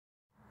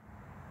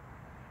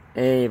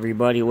Hey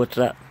everybody, what's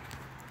up?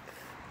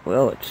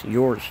 Well, it's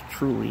yours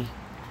truly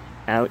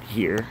out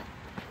here,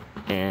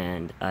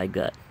 and I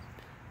got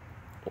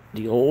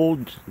the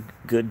old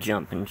good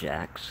jumping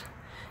jacks,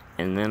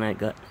 and then I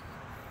got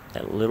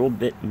that little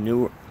bit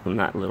newer, well,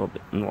 not a little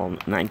bit, well,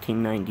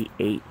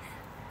 1998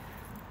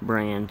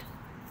 brand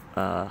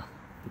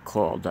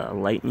called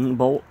Lightning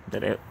Bolt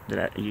that I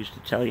used to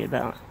tell you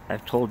about.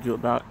 I've told you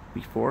about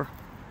before.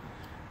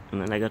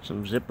 And then I got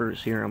some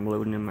zippers here I'm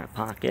loading in my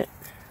pocket.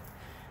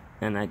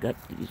 And I got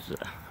these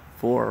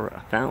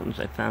 4 fountains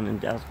I found in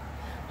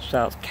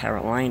South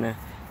Carolina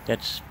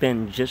that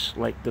spin just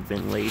like the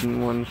Bin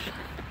Laden ones.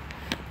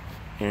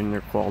 And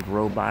they're called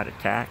Robot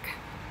Attack.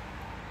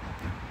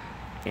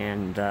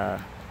 And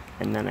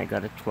then I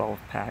got a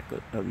 12-pack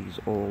of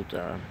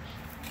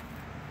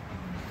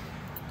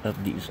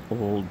these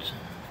old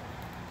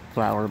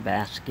flower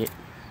basket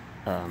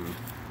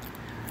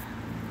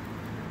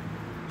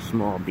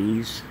small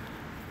bees.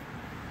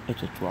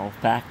 It's a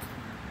 12-pack.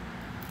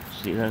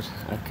 See those?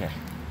 Okay.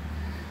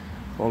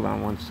 Hold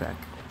on one sec.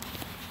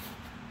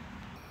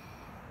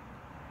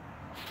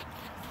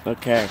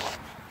 Okay.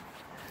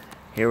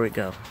 Here we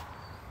go.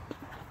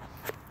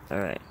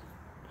 Alright.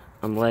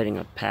 I'm lighting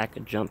a pack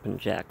of jumping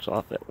jacks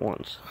off at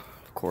once.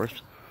 Of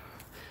course.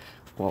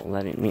 Well,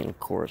 that didn't mean of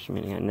course,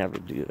 meaning I never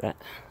do that.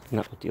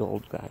 Not with the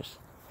old guys.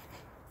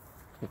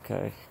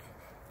 Okay.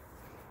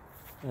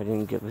 I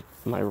didn't give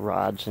my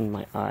rods and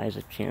my eyes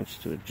a chance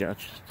to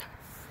adjust.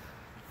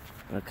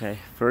 Okay,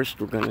 first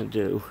we're gonna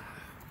do,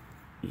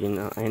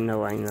 I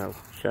know.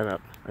 Shut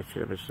up. I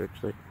should have a search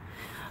light.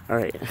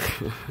 Alright.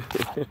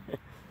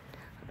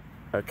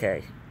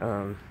 Okay,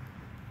 you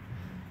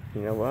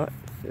know what?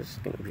 This is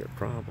gonna be a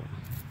problem.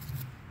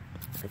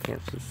 I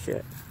can't see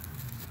shit.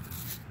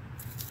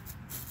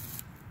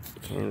 I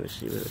can't even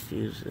see where the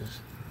fuse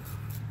is.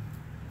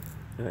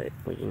 Alright,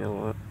 well, you know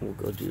what? We'll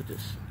go do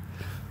this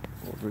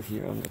over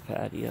here on the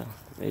patio.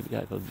 Maybe I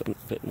have a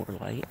bit more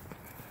light.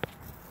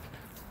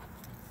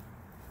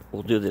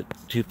 We'll do the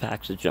 2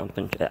 packs of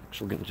jumping jacks.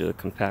 We're going to do a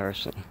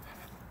comparison.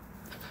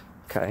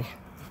 Okay.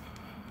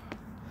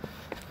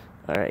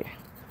 Alright.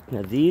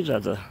 Now these are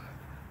the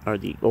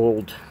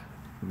old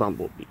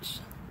bumblebees.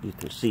 You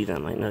can see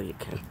them. I know you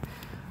can.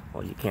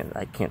 Well, you can't.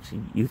 I can't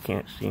see. You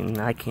can't see, and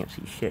I can't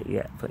see shit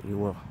yet, but you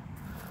will.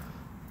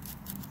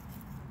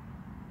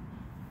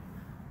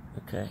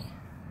 Okay.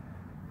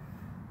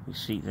 You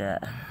see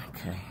that?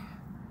 Okay.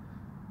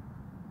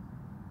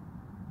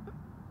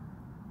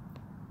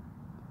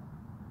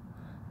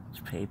 It's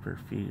paper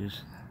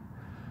fuse.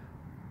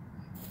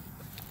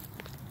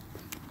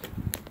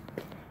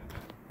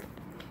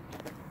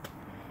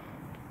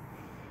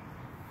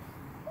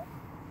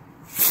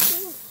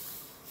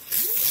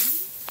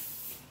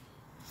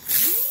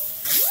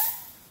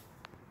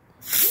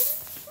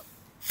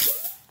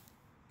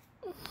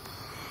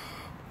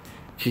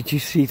 Did you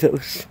see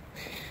those?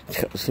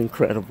 That was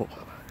incredible.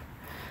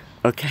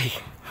 Okay.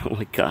 Oh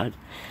my God.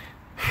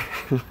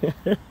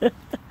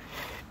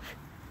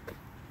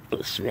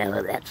 The smell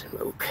of that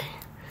smoke.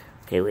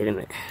 Okay, wait a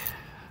minute.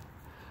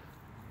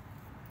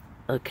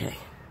 Okay.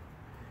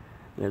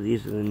 Now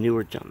these are the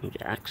newer jumping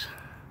jacks,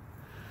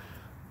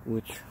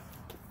 which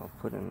I'll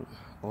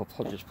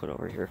just put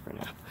over here for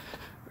now.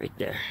 Right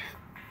there.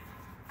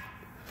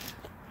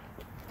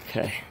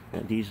 Okay.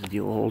 Now these are the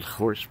old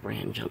horse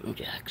brand jumping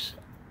jacks.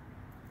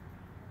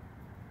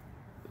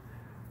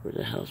 Where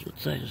the hell's, what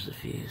side is the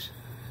fuse?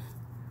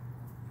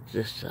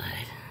 This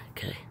side.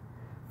 Okay.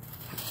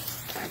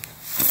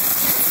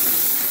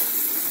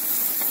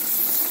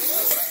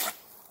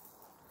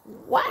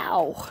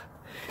 Wow!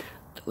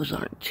 Those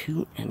aren't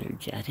too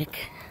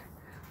energetic.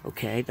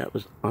 Okay, that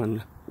was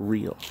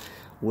unreal.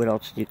 What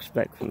else do you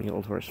expect from the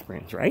old horse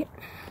brands, right?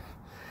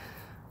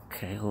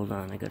 Okay, hold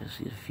on. I gotta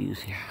see the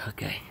fuse here.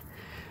 Okay.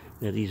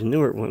 Now these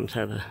newer ones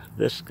have a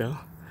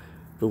visco.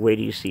 But wait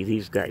till you see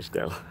these guys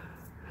go.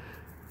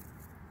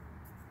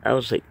 I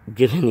was like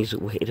giving these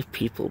away to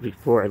people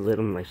before I lit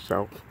them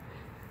myself.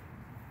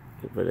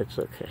 But it's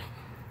okay.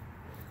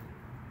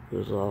 It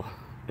was all,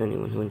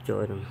 anyone who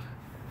enjoyed them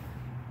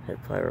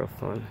had pyro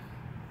fun.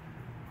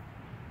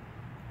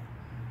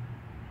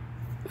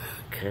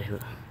 Okay, well,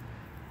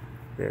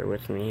 bear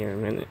with me here a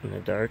minute in the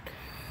dark.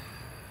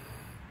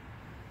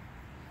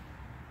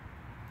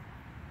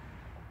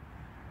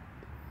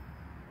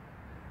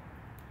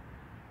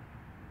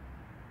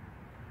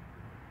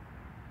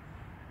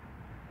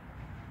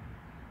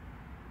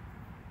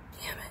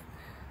 Damn it.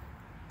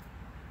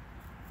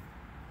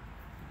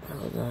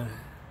 Hold on.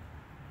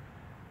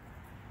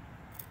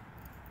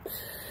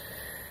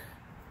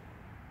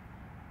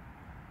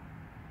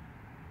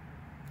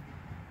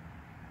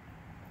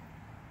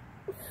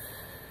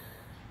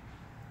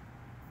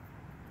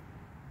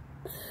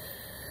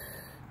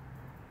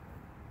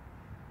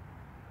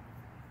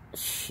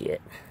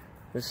 Shit.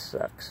 This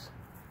sucks.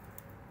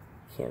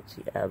 Can't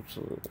see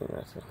absolutely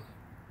nothing.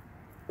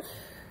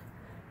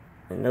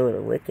 I know where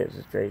the wick is.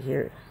 It's right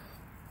here.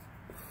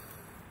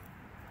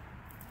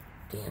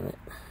 Damn it.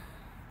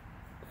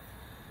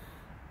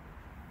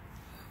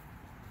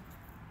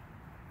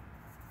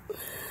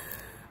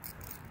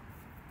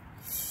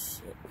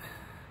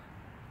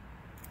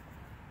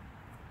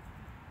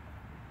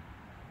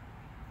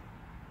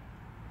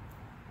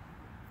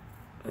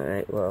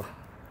 Alright, well,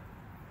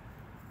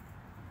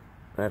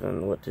 I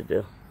don't know what to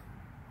do.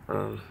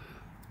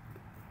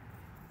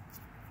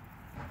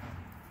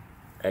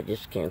 I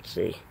just can't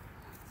see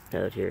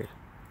out here.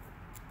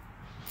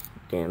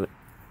 Damn it.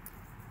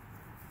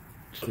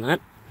 It's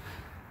not,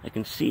 I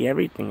can see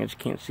everything, I just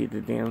can't see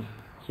the damn,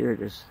 here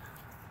it is.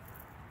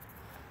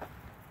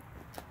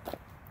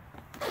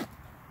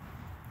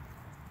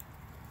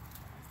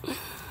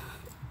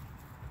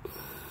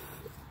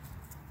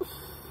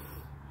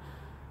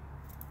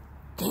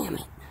 Damn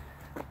it.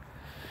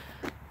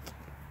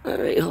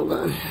 Alright, hold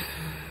on.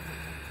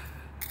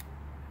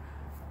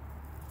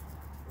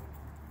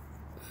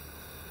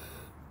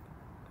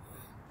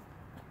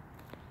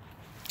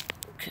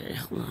 Okay,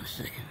 hold on a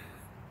second.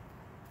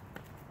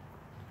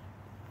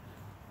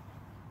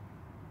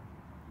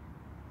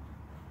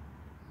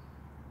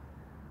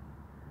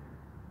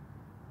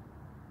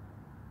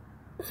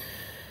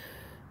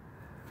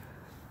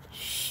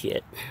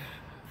 Shit.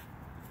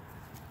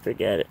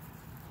 Forget it.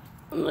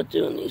 I'm not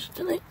doing these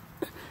tonight.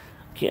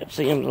 Can't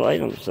see them to light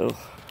them, so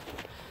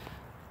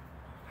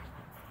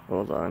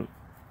hold on.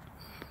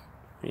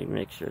 Let me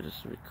make sure this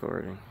is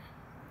recording.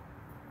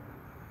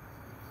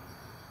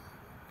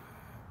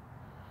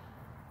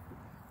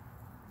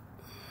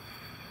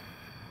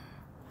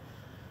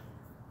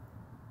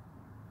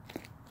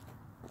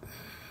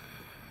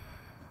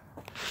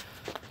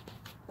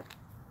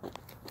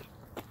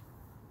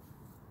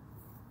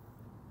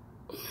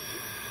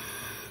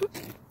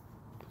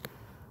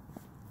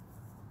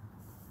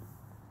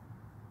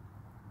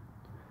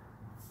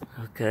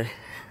 Okay,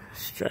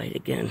 let's try it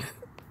again.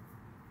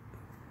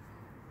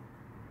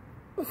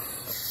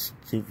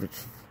 Stupid.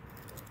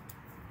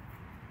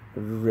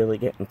 I'm really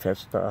getting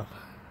pissed off.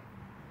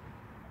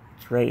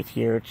 It's right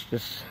here, it's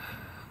just...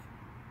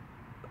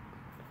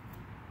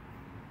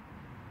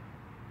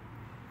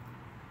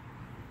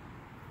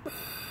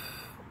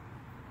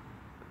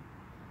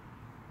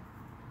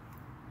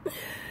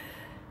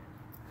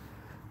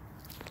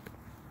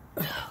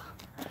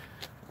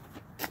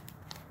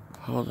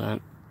 Hold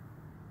on.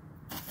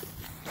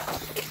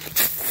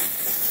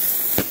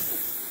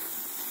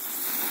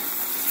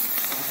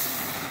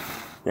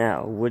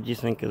 Now, what'd you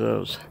think of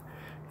those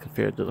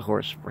compared to the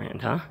horse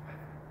brand, huh?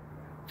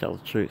 Tell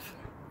the truth.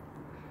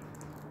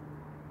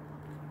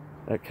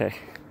 Okay.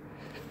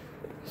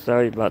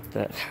 Sorry about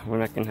that. We're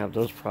not going to have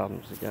those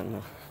problems again,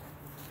 though.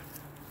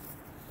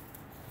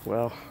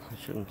 Well, I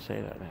shouldn't say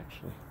that,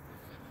 actually.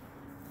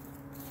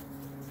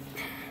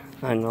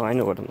 I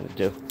know what I'm going to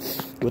do.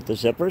 With the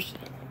zippers,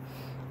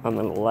 I'm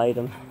going to light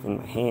them in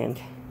my hand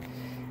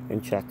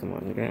and check them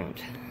on the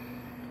ground.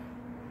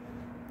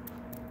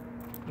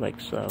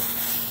 Like so.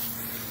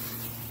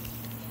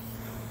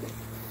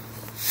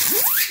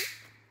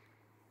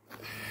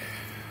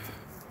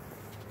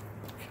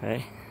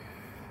 Okay.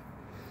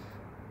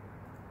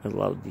 I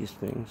love these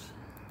things.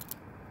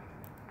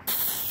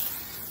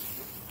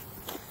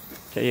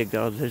 There you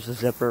go, there's a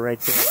zipper right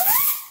there.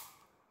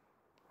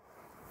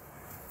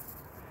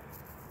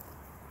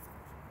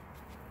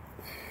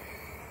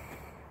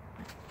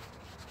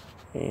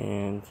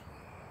 And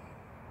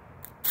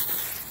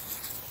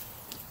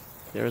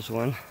there's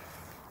one.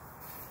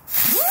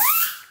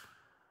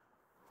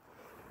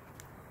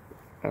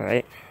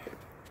 Alright.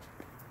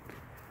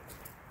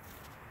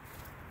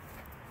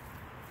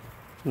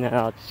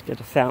 Now let's get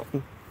a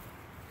fountain.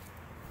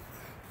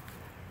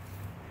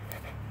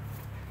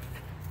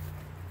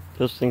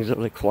 Those things are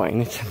like flying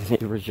into the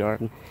neighbor's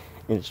yard, and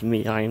it's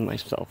me eyeing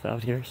myself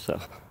out here, so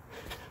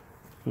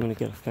I'm gonna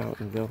get a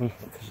fountain going,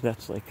 because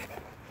that's like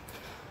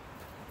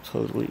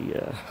totally,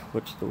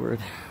 what's the word?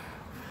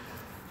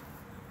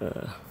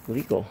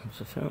 Legal.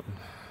 It's a fountain.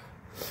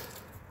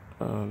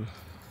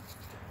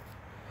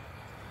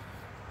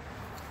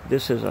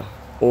 This is a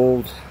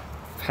old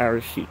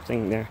parachute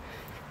thing there.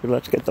 But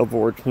let's get the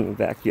board from the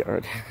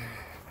backyard.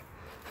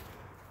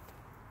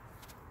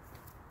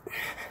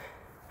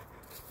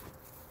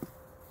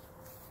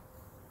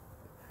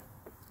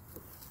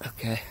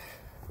 Okay.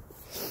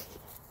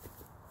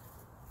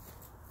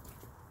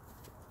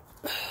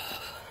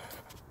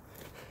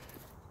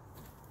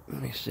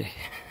 Let me see.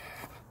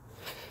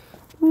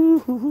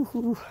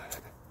 Woo-hoo-hoo-hoo.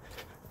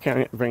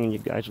 Can't bringing you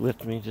guys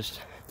with me, just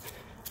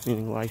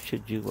meaning why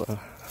should you,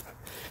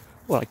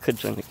 well, I could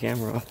turn the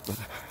camera off, but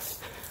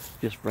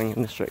just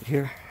bringing this right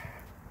here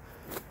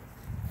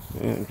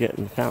and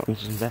getting the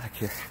fountains in back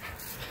here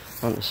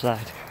on the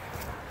side.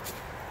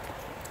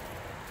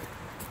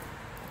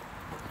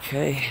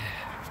 Okay.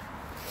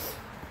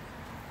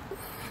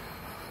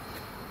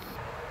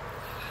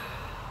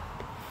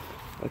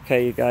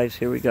 Okay, you guys,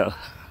 here we go.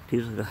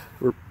 These are the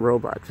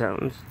robot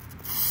fountains.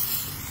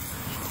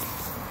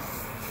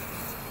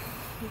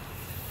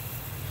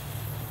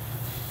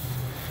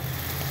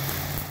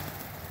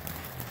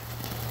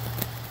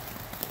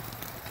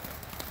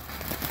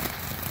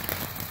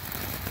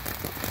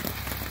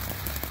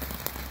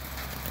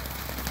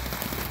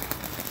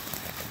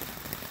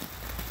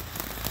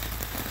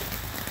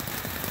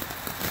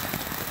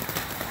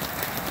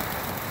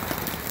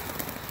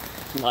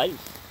 Nice.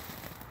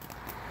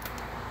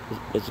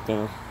 Is it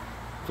gonna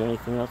do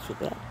anything else with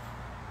that?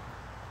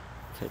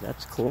 Okay,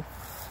 that's cool.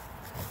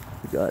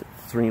 We got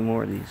 3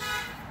 more of these.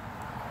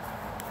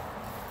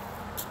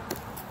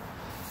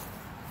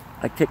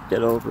 I kicked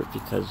it over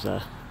because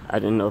I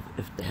didn't know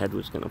if the head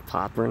was gonna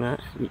pop or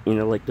not. You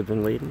know, like the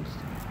Bin Ladens.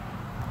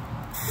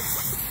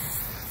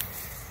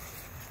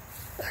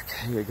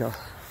 Okay, here you go.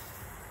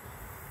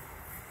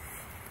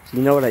 So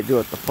you know what I do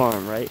at the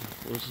farm, right?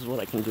 This is what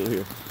I can do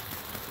here.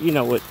 You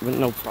know, with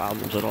no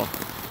problems at all.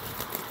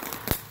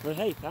 But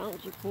hey,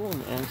 fountains are cool,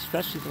 man,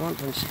 especially the ones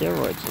on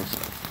steroids and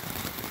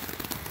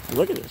stuff.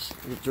 Look at this.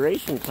 The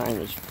duration time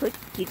is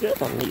pretty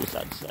good on these,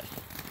 I'd say.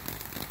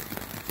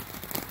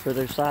 For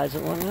their size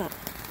and whatnot.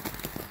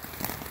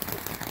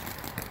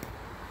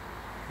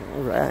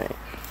 Alright.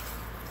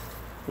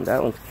 And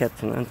that one's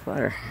catching on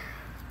fire.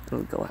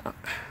 It'll go out.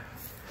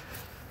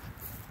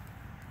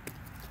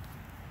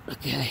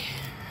 Okay.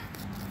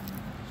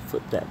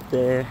 Put that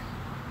there.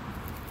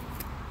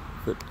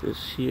 Put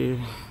this here.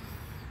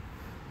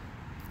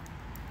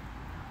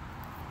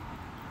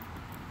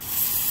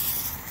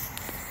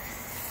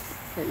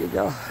 There you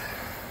go.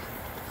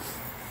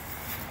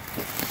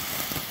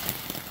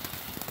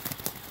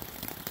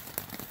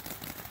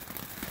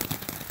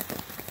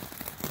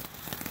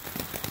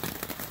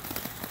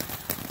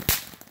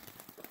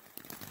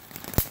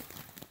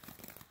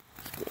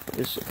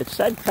 It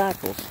said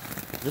crackles.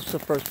 This is the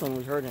first one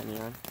we heard any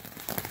on.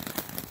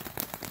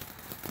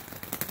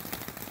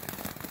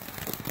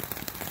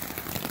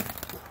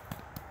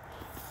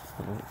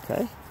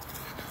 Okay.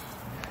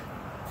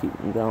 Keep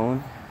them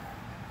going.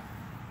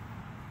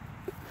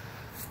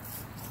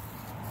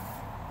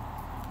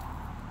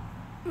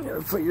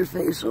 Never put your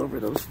face over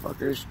those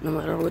fuckers, no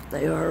matter what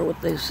they are or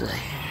what they say.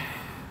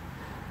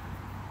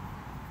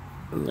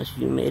 Unless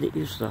you made it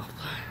yourself.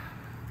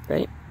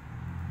 Right?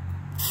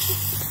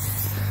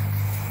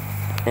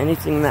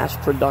 Anything mass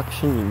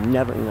production, you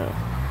never know.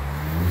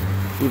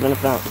 Even a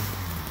fountain.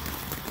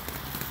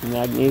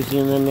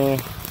 Magnesium in there,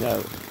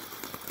 that'll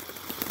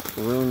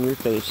ruin your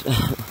face.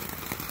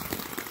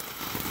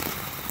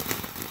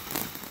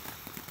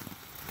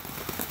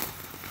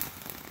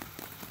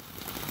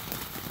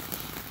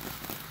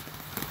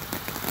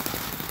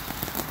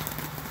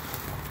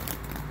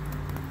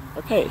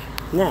 Okay,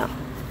 now,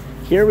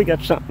 here we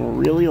got something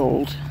really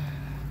old.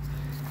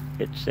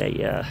 It's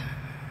a,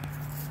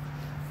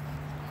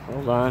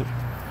 hold on.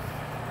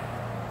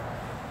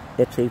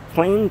 It's a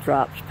plane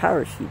drops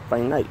parachute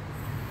by night.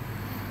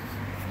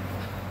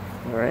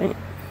 Alright.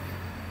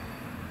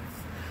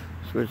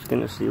 So we're just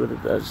gonna see what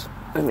it does.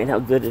 I mean, how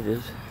good it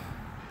is.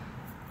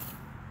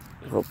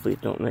 Hopefully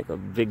it don't make a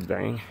big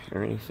bang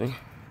or anything.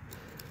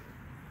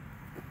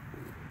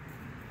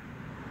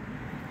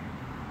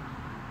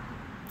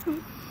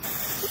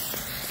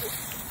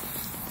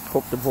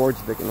 Hope the board's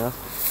big enough.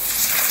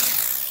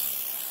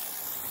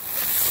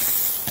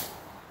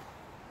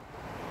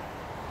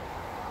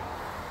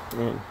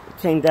 And it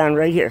came down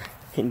right here.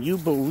 Can you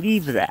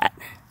believe that?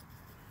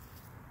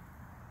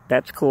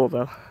 That's cool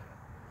though.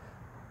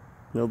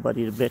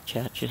 Nobody to bitch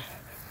at you.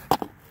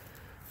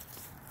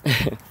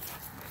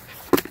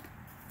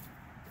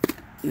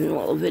 Even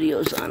while the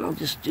video's on, I'll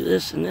just do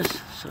this and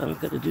this, so I'm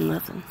gonna do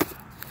nothing.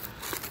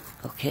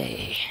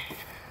 Okay.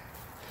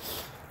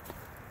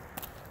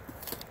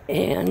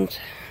 And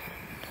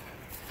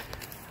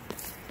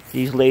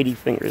these lady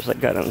fingers I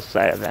got on the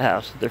side of the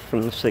house, they're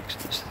from the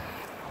 60s.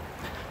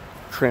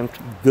 Crimped,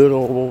 good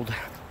old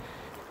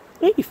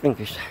lady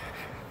fingers.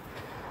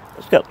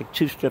 It's got like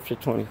 2 strips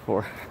of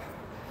 24.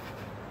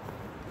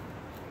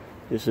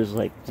 This is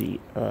like the,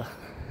 where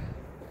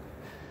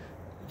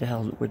the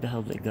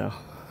hell did they go?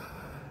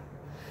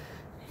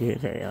 Here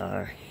they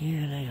are,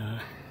 here they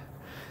are.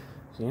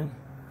 See them?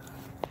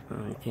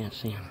 Oh, you can't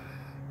see them.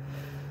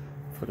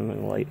 Put them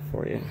in light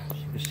for you, so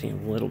you can see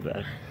them a little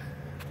better.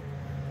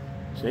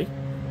 See?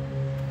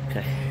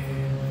 Okay.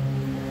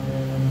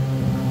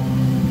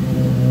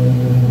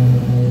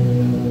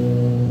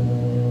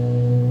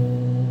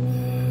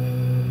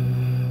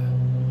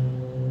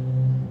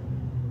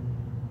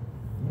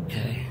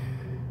 Okay.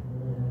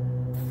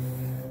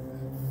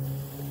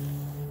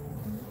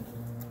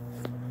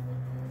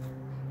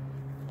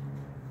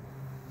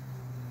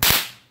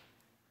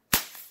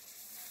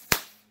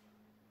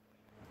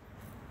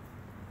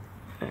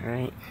 All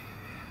right.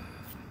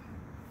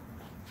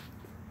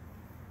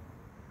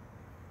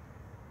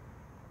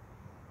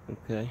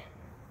 Okay.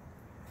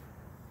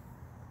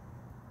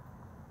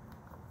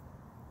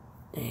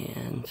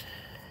 And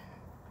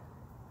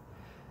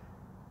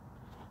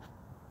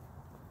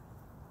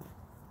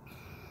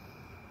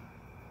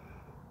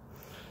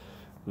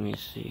let me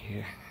see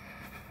here.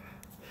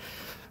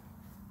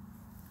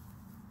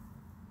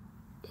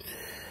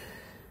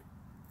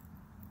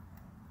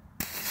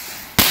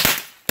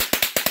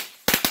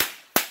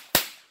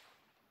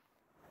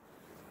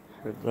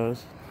 Heard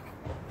those?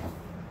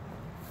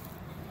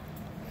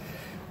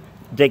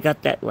 They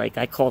got that, like,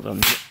 I call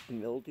them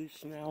mildew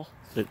smell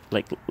that,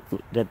 like,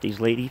 that these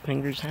lady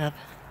fingers have.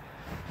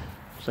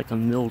 It's like a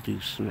mildew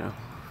smell.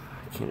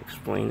 I can't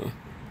explain it.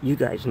 You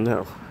guys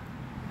know.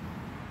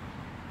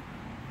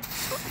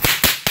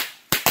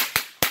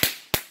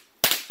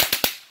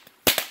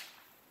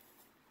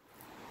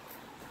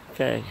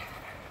 Okay.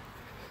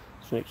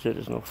 Let's make sure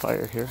there's no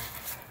fire here.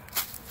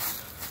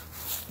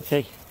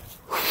 Okay.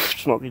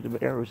 Smokey the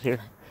Bear was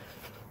here.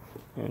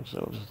 And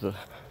so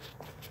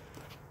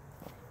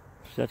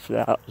that's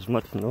out as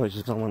much noise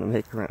as I want to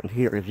make around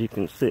here, as you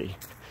can see.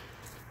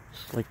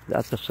 It's like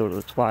that's the sort of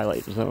the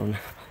twilight zone.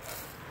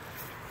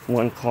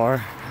 One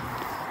car.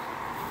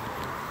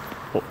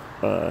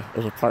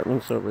 There's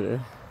apartments over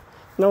there.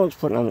 No one's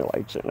putting on the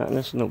lights or nothing.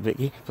 That's no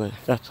biggie, but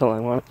that's how I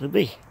want it to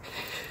be.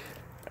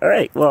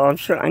 Alright, well,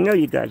 I know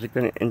you guys are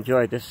going to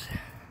enjoy this.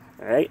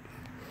 Alright?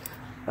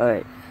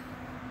 Alright.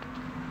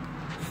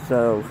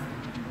 So,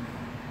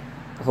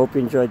 I hope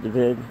you enjoyed the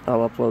vid.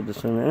 I'll upload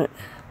this in a minute.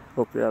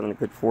 Hope you're having a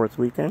good 4th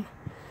weekend.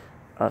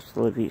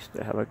 Hasta la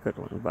vista. Have a good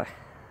one. Bye.